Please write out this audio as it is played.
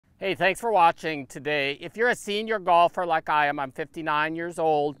Hey, thanks for watching today. If you're a senior golfer like I am, I'm 59 years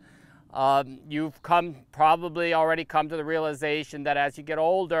old, you've probably already come to the realization that as you get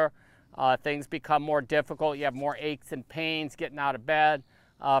older, things become more difficult. You have more aches and pains getting out of bed.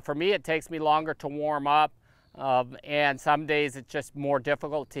 For me, it takes me longer to warm up, and some days it's just more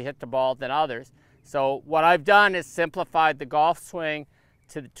difficult to hit the ball than others. So what I've done is simplified the golf swing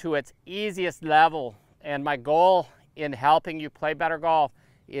to its easiest level, and my goal in helping you play better golf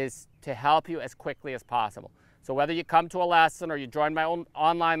is to help you as quickly as possible. So whether you come to a lesson or you join my own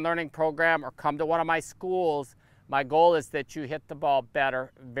online learning program or come to one of my schools, my goal is that you hit the ball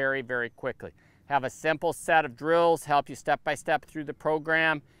better very, very quickly. Have a simple set of drills, help you step by step through the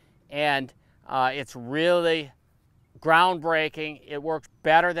program, and it's really groundbreaking. It works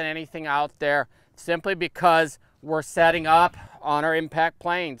better than anything out there simply because we're setting up on our impact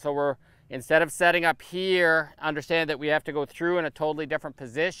plane. So instead of setting up here, understand that we have to go through in a totally different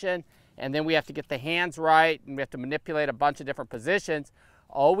position, and then we have to get the hands right, and we have to manipulate a bunch of different positions.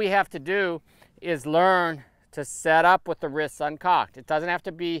 All we have to do is learn to set up with the wrists uncocked. It doesn't have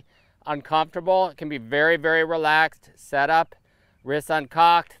to be uncomfortable. It can be very, very relaxed. Set up, wrists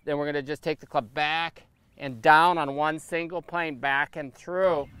uncocked. Then we're gonna just take the club back and down on one single plane, back and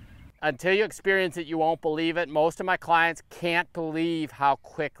through. Until you experience it, you won't believe it. Most of my clients can't believe how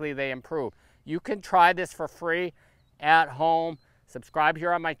quickly they improve. You can try this for free at home. Subscribe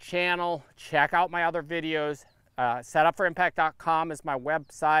here on my channel. Check out my other videos. Setupforimpact.com is my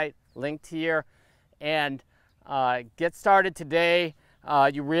website, linked here. And get started today.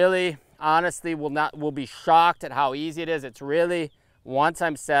 You really, honestly, will be shocked at how easy it is. It's really, once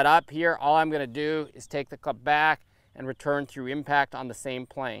I'm set up here, all I'm gonna do is take the club back and return through impact on the same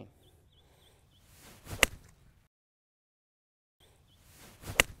plane.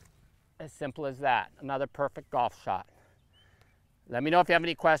 As simple as that. Another perfect golf shot. Let me know if you have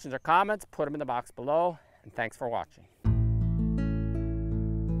any questions or comments. Put them in the box below, and thanks for watching.